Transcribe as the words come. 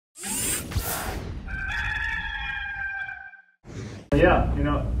Yeah,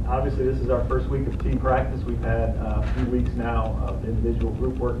 obviously this is our first week of team practice. We've had a few weeks now of individual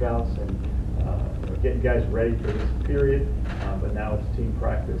group workouts and getting guys ready for this period, but now it's team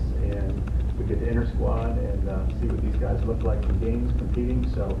practice and we get to inter-squad and see what these guys look like in games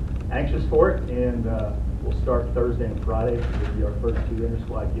competing. So anxious for it, and we'll start Thursday and Friday. It'll be our first 2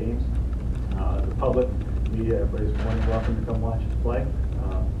 inter-squad games. The public, media, everybody's more than welcome to come watch us play.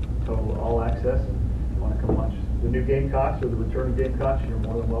 Total all access, and if you want to come watch the new Gamecocks or the returning Gamecocks, you're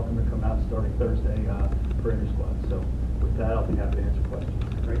more than welcome to come out starting Thursday for inter-squad. So with that, I'll be happy to answer questions.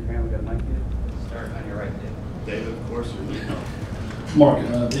 Great, man. We got Mike here. Start on your right, David. David, of course, you're leading off. Mark,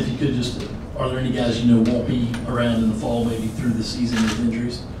 if you could just, are there any guys you know won't be around in the fall, maybe through the season with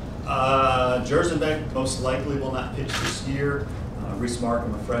injuries? Jerzenbeck most likely will not pitch this year. Reese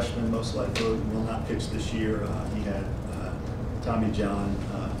Markham, a freshman, most likely will not pitch this year. He had Tommy John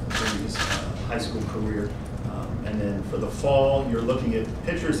during his high school career. And then for the fall, you're looking at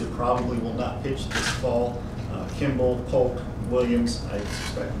pitchers that probably will not pitch this fall. Kimball, Polk, Williams. I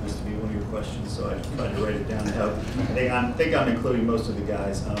suspected this to be one of your questions, so I tried to write it down. I think I'm including most of the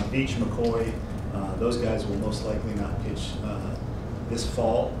guys. Beach, McCoy, those guys will most likely not pitch this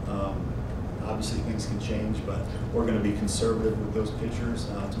fall. Obviously things can change, but we're going to be conservative with those pitchers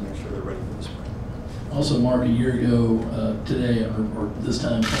to make sure they're ready for the spring. Also, Mark, a year ago today, or this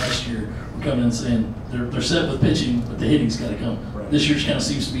time last year, we're coming in saying they're set with pitching, but the hitting's got to come. Right. This year kind of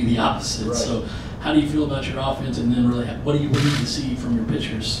seems to be the opposite. Right. So how do you feel about your offense, and then really what do you need to see from your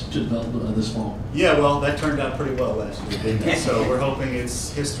pitchers to develop this fall? Yeah, well, that turned out pretty well last year, didn't it? So we're hoping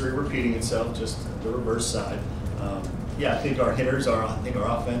it's history repeating itself, just the reverse side. Yeah, I think our hitters our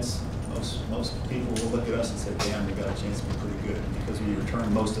offense, most people will look at us and say, damn, we got a chance to be pretty good, because we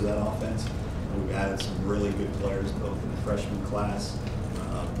returned most of that offense. And we've added some really good players, both in the freshman class,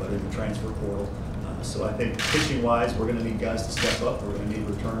 but in the transfer portal. So I think pitching-wise, we're going to need guys to step up. We're going to need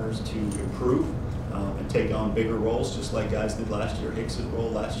returners to improve and take on bigger roles, just like guys did last year. Hicks' role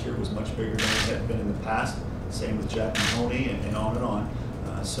last year was much bigger than it had been in the past. Same with Jack Mahoney, and on and on.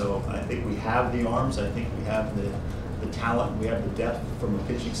 So I think we have the arms. I think we have the talent. We have the depth from a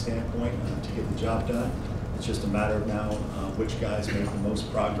pitching standpoint to get the job done. It's just a matter of now which guys make the most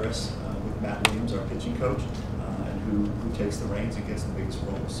progress with Matt Williams, our pitching coach, and who takes the reins and gets the biggest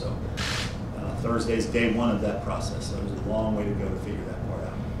role. So Thursday's day 1 of that process. So there's a long way to go to figure that part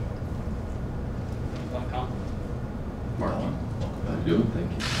out. Mark, Welcome how back. you doing? Thank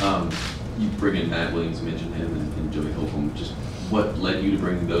you. You bring in Matt Williams, you mentioned him, and Joey Holcomb. Just what led you to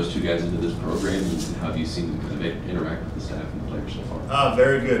bring those 2 guys into this program, and how have you seen them kind of interact with the staff and the players so far?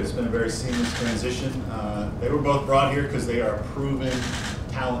 Very good. It's been a very seamless transition. They were both brought here because they are proven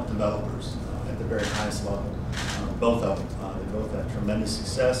talent developers at the very highest level. Both of them. They both had tremendous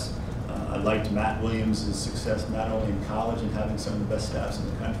success. I liked Matt Williams' success not only in college and having some of the best staffs in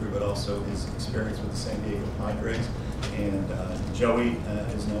the country, but also his experience with the San Diego Padres. And Joey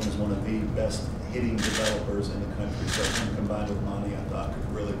is known as one of the best hitting developers in the country. So him combined with Monty, I thought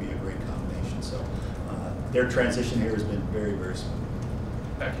could really be a great combination. So their transition here has been very, very smooth.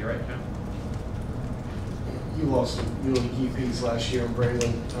 Back to your right, John. You lost a really key piece last year in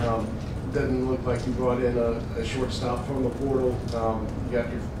Braylon. Doesn't look like you brought in a shortstop from the portal. You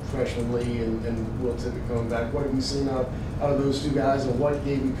got your freshman Lee and Will Tippett coming back. What have you seen out of those 2 guys, and what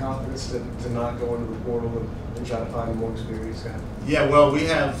gave you confidence to not go into the portal and try to find a more experienced guy? Yeah, well, we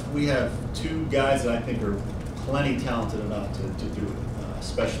have 2 guys that I think are plenty talented enough to do it,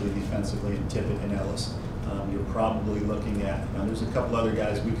 especially defensively, in Tippett and Ellis. You're probably looking at, there's a couple other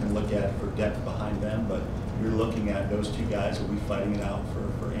guys we can look at for depth behind them, but you're looking at those 2 guys who will be fighting it out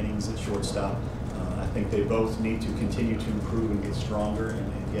for innings at shortstop. I think they both need to continue to improve and get stronger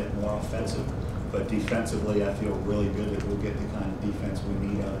and get more offensive. But defensively, I feel really good that we'll get the kind of defense we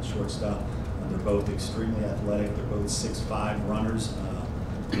need out at shortstop. They're both extremely athletic. They're both 6'5" runners.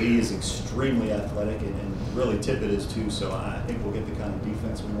 Lee is extremely athletic, and really Tippett is too. So I think we'll get the kind of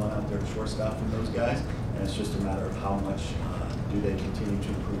defense we want out there at shortstop from those guys. And it's just a matter of how much do they continue to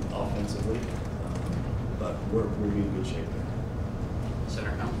improve offensively. But we're in good shape there.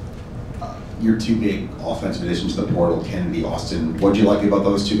 Center count. Your 2 big offensive additions to the portal, Kennedy, Austin. What do you like about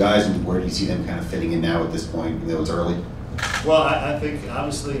those 2 guys, and where do you see them kind of fitting in now at this point, even though it's early? Well, I think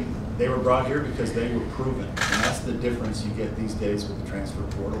obviously they were brought here because they were proven, and that's the difference you get these days with the transfer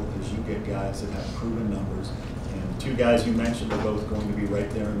portal, is you get guys that have proven numbers. And the 2 guys you mentioned are both going to be right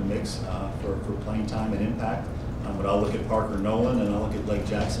there in the mix for playing time and impact. But I'll look at Parker Nolan and I'll look at Blake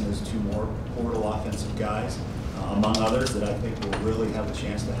Jackson as 2 more portal offensive guys, among others, that I think will really have a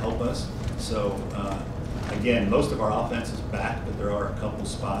chance to help us. So again, most of our offense is back, but there are a couple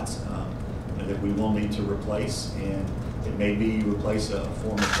spots. that we will need to replace, and it may be you replace a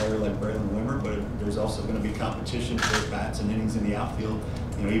former player like Braylon Wimmer, but there's also going to be competition for bats and innings in the outfield,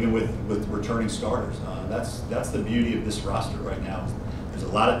 even with returning starters. That's the beauty of this roster right now. There's a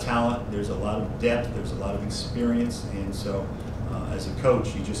lot of talent, there's a lot of depth, there's a lot of experience, and so as a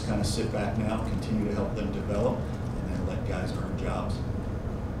coach, you just kind of sit back now, continue to help them develop, and then let guys earn jobs.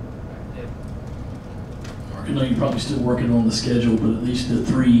 Mark, I know you're probably still working on the schedule, but at least the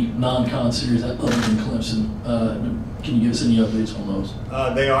 3 non-con series other than Clemson, can you give us any updates on those?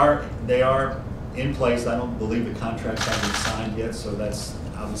 They are in place. I don't believe the contracts have been signed yet, so that's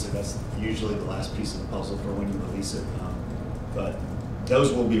usually the last piece of the puzzle for when you release it. But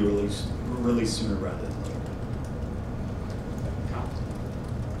those will be released sooner rather than later.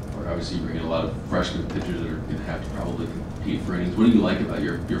 Obviously, you bring in a lot of freshman pitchers that are going to have to probably compete for innings. What do you like about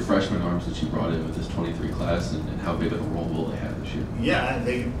your freshman arms that you brought in with this 23 class, and how big of a role will they have this year? Yeah,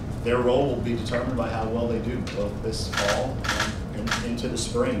 their role will be determined by how well they do, both this fall and into the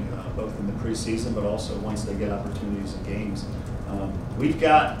spring, both in the preseason, but also once they get opportunities in games. We've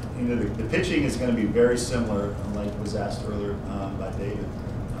got, the pitching is going to be very similar, like was asked earlier by David.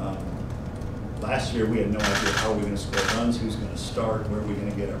 Last year, we had no idea how we were going to score runs, who's going to start, where we're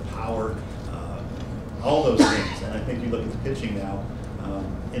going to get our power, all those things. And I think you look at the pitching now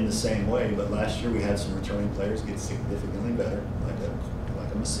in the same way, but last year we had some returning players get significantly better,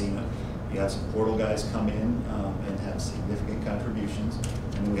 like a Messina. You had some portal guys come in and have significant contributions,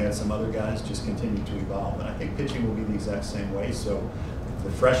 and we had some other guys just continue to evolve. And I think pitching will be the exact same way. So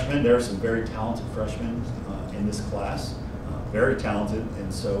the freshmen, there are some very talented freshmen in this class. Very talented,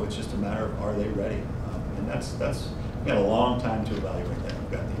 and so it's just a matter of are they ready? And that's we've got a long time to evaluate that.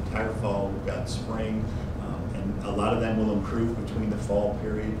 We've got the entire fall, we've got spring, and a lot of them will improve between the fall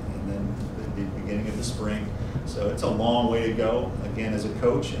period and then the beginning of the spring. So it's a long way to go. Again, as a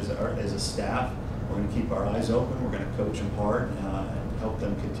coach, as a staff, we're going to keep our eyes open. We're going to coach them hard and help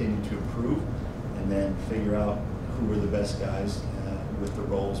them continue to improve, and then figure out who are the best guys with the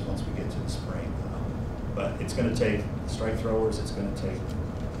roles once we get to the spring. But it's going to take strike throwers, it's going to take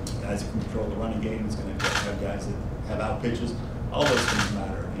guys that can control the running game, it's going to have guys that have out pitches. All those things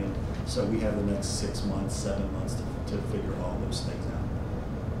matter. And so we have the next 6 months, 7 months to figure all those things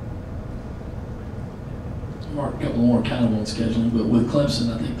out. Mark, a couple more kind of on scheduling, but with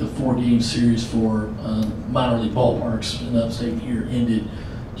Clemson, I think the 4-game series for minor league ballparks in upstate here ended.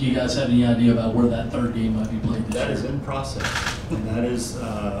 Do you guys have any idea about where that 3rd game might be played this year? That is in process. And that is,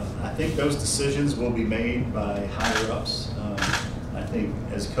 I think those decisions will be made by higher ups. I think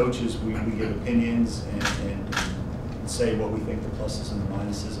as coaches, we give opinions and say what we think the pluses and the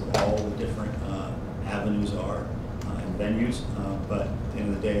minuses of all the different avenues are and venues. But at the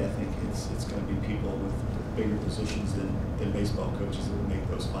end of the day, I think it's going to be people with bigger positions than baseball coaches that will make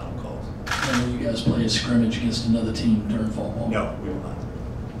those final calls. And will you guys play a scrimmage against another team during fall ball? No, we will not.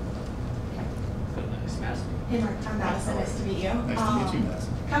 Hey Mark, I'm Madison, nice to meet you. Nice to meet you,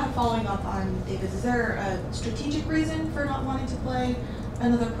 Madison. Kind of following up on David's, is there a strategic reason for not wanting to play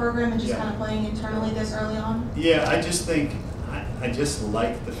another program and just kind of playing internally this early on? Yeah, I just think, I just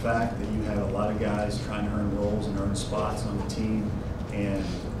like the fact that you have a lot of guys trying to earn roles and earn spots on the team, and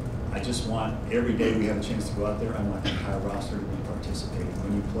I just want, every day we have a chance to go out there, I want the entire roster to be participating.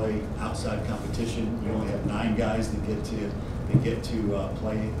 When you play outside competition, you only have 9 guys that get to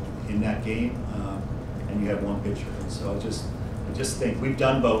play in that game. And you have 1 pitcher, and so I just think we've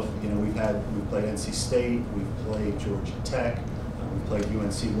done both. We've played NC State, we've played Georgia Tech, we played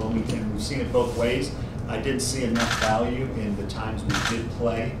UNC Wilmington. We've seen it both ways. I did see enough value in the times we did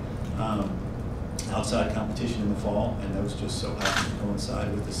play outside competition in the fall, and those just so happened to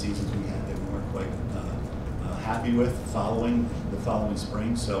coincide with the seasons we had that we weren't quite happy with following the following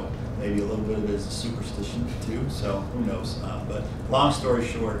spring. So maybe a little bit of it is a superstition too. So who knows? But long story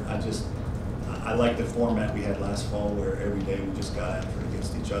short, I like the format we had last fall where every day we just got after it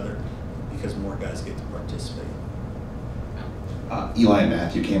against each other because more guys get to participate. Eli and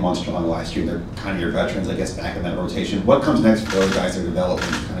Matthew came on strong last year. They're kind of your veterans, I guess, back in that rotation. What comes next for those guys that are developing,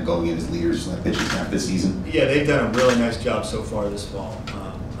 kind of going in as leaders in the pitching staff this season? Yeah, they've done a really nice job so far this fall.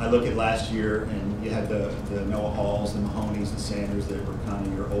 I look at last year, and you had the Noah Halls, the Mahoneys, the Sanders that were kind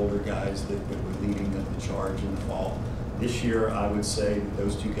of your older guys that were leading the charge in the fall. This year, I would say that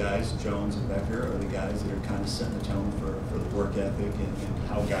those 2 guys, Jones and Becker, are the guys that are kind of setting the tone for the work ethic and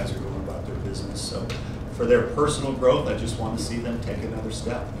how guys are going about their business. So for their personal growth, I just want to see them take another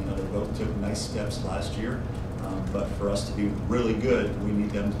step. They both took nice steps last year, but for us to be really good, we need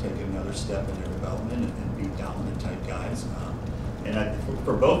them to take another step in their development and be dominant type guys. And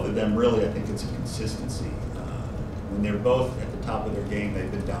for both of them, really, I think it's a consistency. When they're both at the top of their game, they've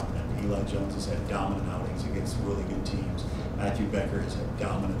been dominant. Eli Jones has had dominant outings against really good teams. Matthew Becker has had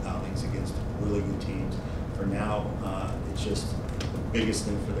dominant outings against really good teams. For now, it's just the biggest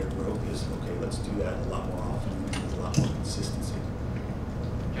thing for their growth is, okay, let's do that a lot more often and with a lot more consistency.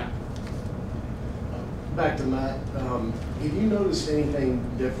 John? Back to Matt, have you noticed anything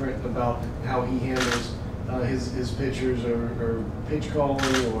different about how he handles his pitchers or pitch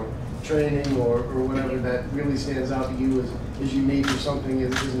calling or training or whatever that really stands out to you as unique or something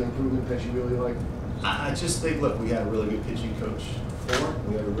is an improvement that you really like? I just think, look, we had a really good pitching coach before.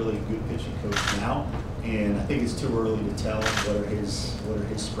 We have a really good pitching coach now, and I think it's too early to tell what are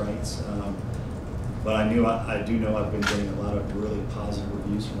his strengths. But I do know I've been getting a lot of really positive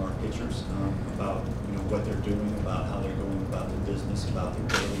reviews from our pitchers about what they're doing, about how they're going about their business, about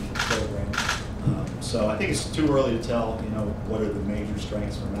their daily program. So I think it's too early to tell what are the major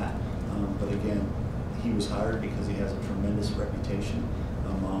strengths for Matt. But again, he was hired because he has a tremendous reputation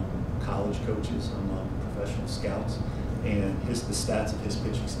among college coaches, among professional scouts, and the stats of his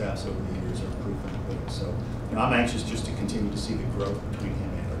pitching staffs over the years are proof of it. So I'm anxious just to continue to see the growth between him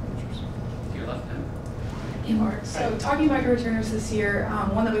and our pitchers. To your left hand. Hey Mark, so talking about your returners this year,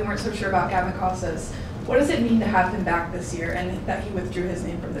 one that we weren't so sure about, Gamecocks, is what does it mean to have him back this year and that he withdrew his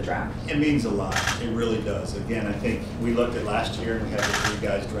name from the draft? It means a lot. It really does. Again, I think we looked at last year and we had the 3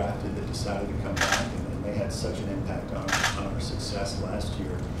 guys drafted that decided to come back, and they had such an impact on our success last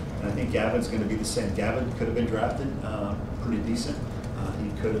year. And I think Gavin's going to be the same. Gavin could have been drafted pretty decent.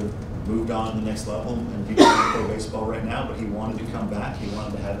 He could have moved on to the next level and be playing pro baseball right now, but he wanted to come back. He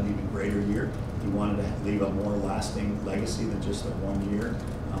wanted to have an even greater year. He wanted to leave a more lasting legacy than just a 1 year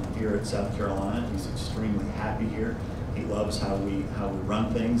here at South Carolina. He's extremely happy here. He loves how we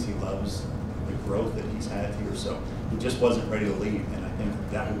run things. He loves the growth that he's had here. So he just wasn't ready to leave, and I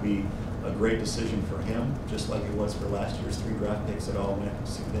think that would be a great decision for him, just like it was for last year's 3 draft picks that all went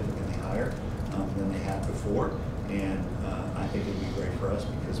significantly higher than they had before. And I think it would be great for us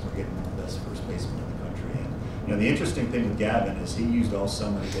because we're getting the best first baseman in the country. And the interesting thing with Gavin is he used all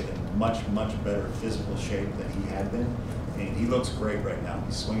summer to get in much better physical shape than he had been. And he looks great right now.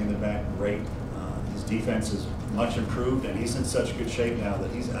 He's swinging the bat great. His defense is much improved, and he's in such good shape now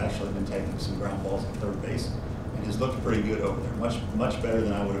that he's actually been taking some ground balls at third base. And he's looked pretty good over there, much better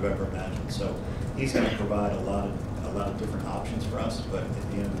than I would have ever imagined. So he's going to provide a lot of different options for us. But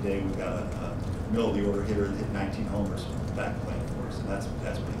at the end of the day, we've got a middle of the order hitter that hit 19 homers back playing for us, and that's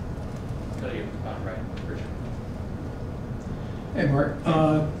big. Go to your bottom right, Richard. Hey Mark,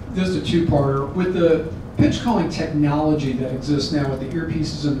 this is a 2-parter. With the pitch calling technology that exists now with the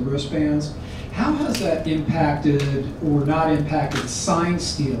earpieces and the wristbands, how has that impacted or not impacted sign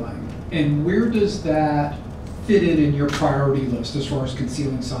stealing? And where does that fit in your priority list as far as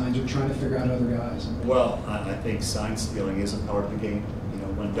concealing signs or trying to figure out other guys? Well, I think sign stealing is a part of the game.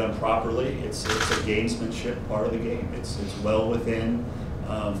 When done properly, it's a gamesmanship part of the game. It's well within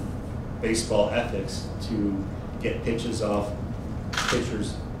baseball ethics to get pitches off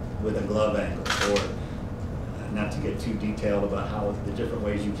pitchers with a glove angle, or not to get too detailed about how the different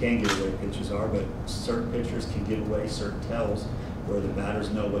ways you can give away pitches are, but certain pitchers can give away certain tells where the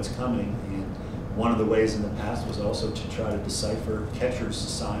batters know what's coming. And one of the ways in the past was also to try to decipher catchers'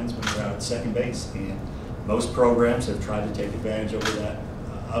 signs when you're out at second base. And most programs have tried to take advantage of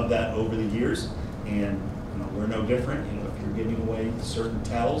that over the years. And we're no different. If you're giving away certain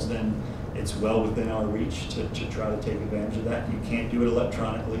tells, then it's well within our reach to try to take advantage of that. You can't do it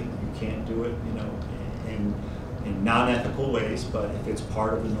electronically. You can't do it, in non-ethical ways. But if it's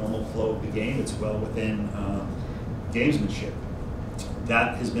part of the normal flow of the game, it's well within gamesmanship.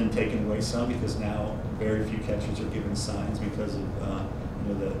 That has been taken away some because now very few catchers are given signs because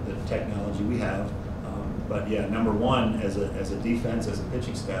of the technology we have. But yeah, number one, as a defense, as a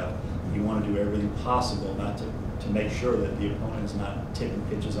pitching staff, you want to do everything possible not to make sure that the opponent is not taking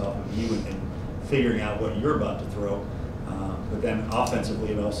pitches off of you and figuring out what you're about to throw. But then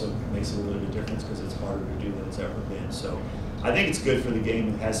offensively, it also makes it a little bit different because it's harder to do than it's ever been. So I think it's good for the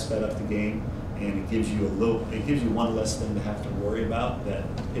game. It has sped up the game, and it gives you one less thing to have to worry about, that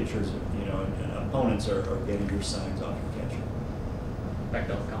pitchers, and opponents are getting your signs off your catcher. Back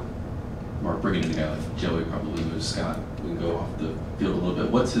to Elcon. Mark, bringing in a guy like Joey probably moves Scott. We can go off the field a little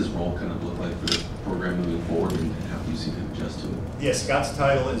bit. What's his role kind of look like for the program moving forward, and how do you see him adjust to it? Yeah, Scott's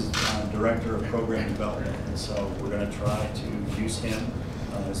title is Director of Program Development, and so we're going to try to use him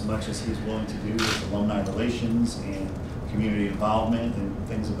as much as he's willing to do with alumni relations and community involvement and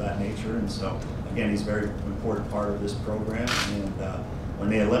things of that nature. And so, again, he's a very important part of this program. And when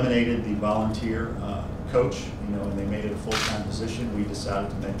they eliminated the volunteer coach, and they made it a full-time position, we decided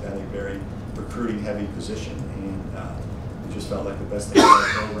to make that a very recruiting-heavy position. And we just felt like the best thing about the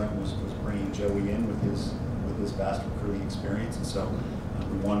program was bringing Joey in with his vast recruiting experience, and so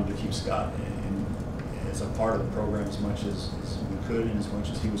we wanted to keep Scott in as a part of the program as much as we could and as much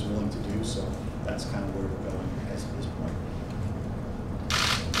as he was willing to do. So that's kind of where we're going as of this point.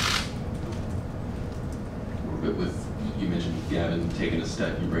 With, you mentioned Gavin taking a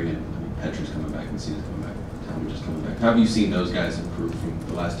step, you bring in Petra's coming back and Cena's coming back, Tommy just coming back. How have you seen those guys improve from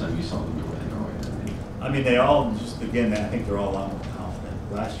the last time you saw them in Illinois? I mean, they all just, again, I think they're all a lot more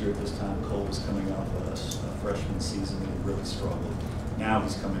confident. Last year at this time, Cole was coming off a freshman season and he really struggled. Now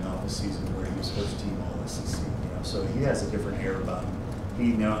he's coming off a season where he was first team All SEC, so he has a different air about him.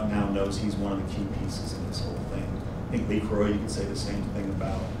 He now knows he's one of the key pieces in this whole thing. I think Lee Croy, you can say the same thing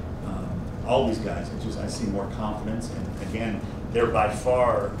about. All these guys, I see more confidence, and again, they're by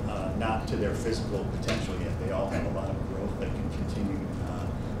far not to their physical potential yet. They all have a lot of growth they can continue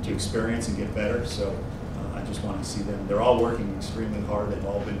to experience and get better. So I just want to see them. They're all working extremely hard. They've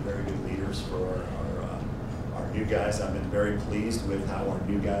all been very good leaders for our new guys. I've been very pleased with how our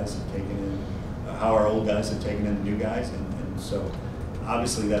new guys have taken in, how our old guys have taken in the new guys, and so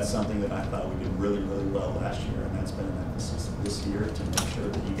obviously that's something that I thought we did really, really well last year, and that's been an emphasis this year to make sure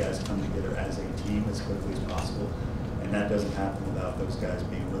that you guys come together as a team as quickly as possible. And that doesn't happen without those guys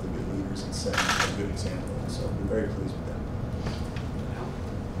being really good leaders and setting a good example. And so we're very pleased with them.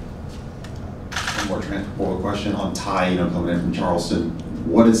 One more transfer portal question on Ty, coming in from Charleston.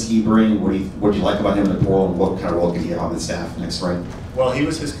 What does he bring? What do you like about him in the portal, and what kind of role can he have on the staff next spring? Well, he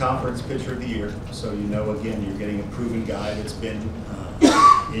was his conference pitcher of the year. So again, you're getting a proven guy that's been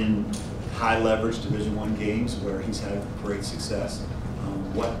in high leverage Division I games where he's had great success.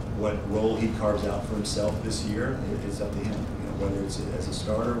 What role he carves out for himself this year is up to him. Whether it's as a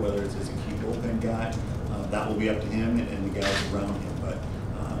starter, whether it's as a key bullpen guy, that will be up to him and the guys around him. But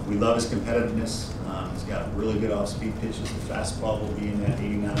we love his competitiveness. He's got really good off-speed pitches. The fastball will be in that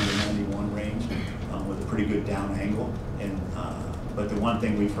 89 to 91 range with a pretty good down angle. But the one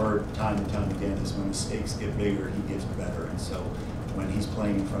thing we've heard time and time again is when the stakes get bigger, he gets better. And so when he's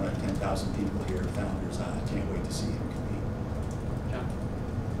playing in front of 10,000 people here at Founders, I can't wait to see him compete.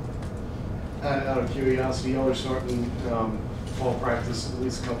 Out of curiosity, y'all are starting fall practice at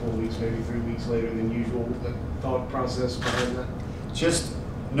least a couple of weeks, maybe 3 weeks later than usual. The thought process behind that? Just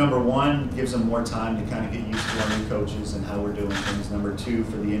number one, gives them more time to kind of get used to our new coaches and how we're doing things. Number two,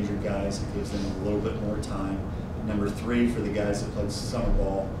 for the injured guys, it gives them a little bit more time. Number three, for the guys that played summer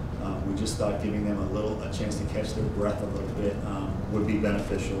ball, we just thought giving them a chance to catch their breath a little bit would be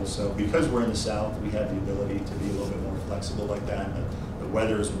beneficial. So because we're in the South, we have the ability to be a little bit more flexible like that. And the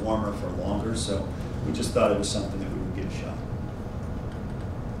weather is warmer for longer, so we just thought it was something that we would give a shot.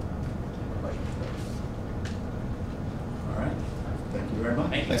 All right. Thank you very much.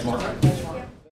 Thank you. Thanks, Mark.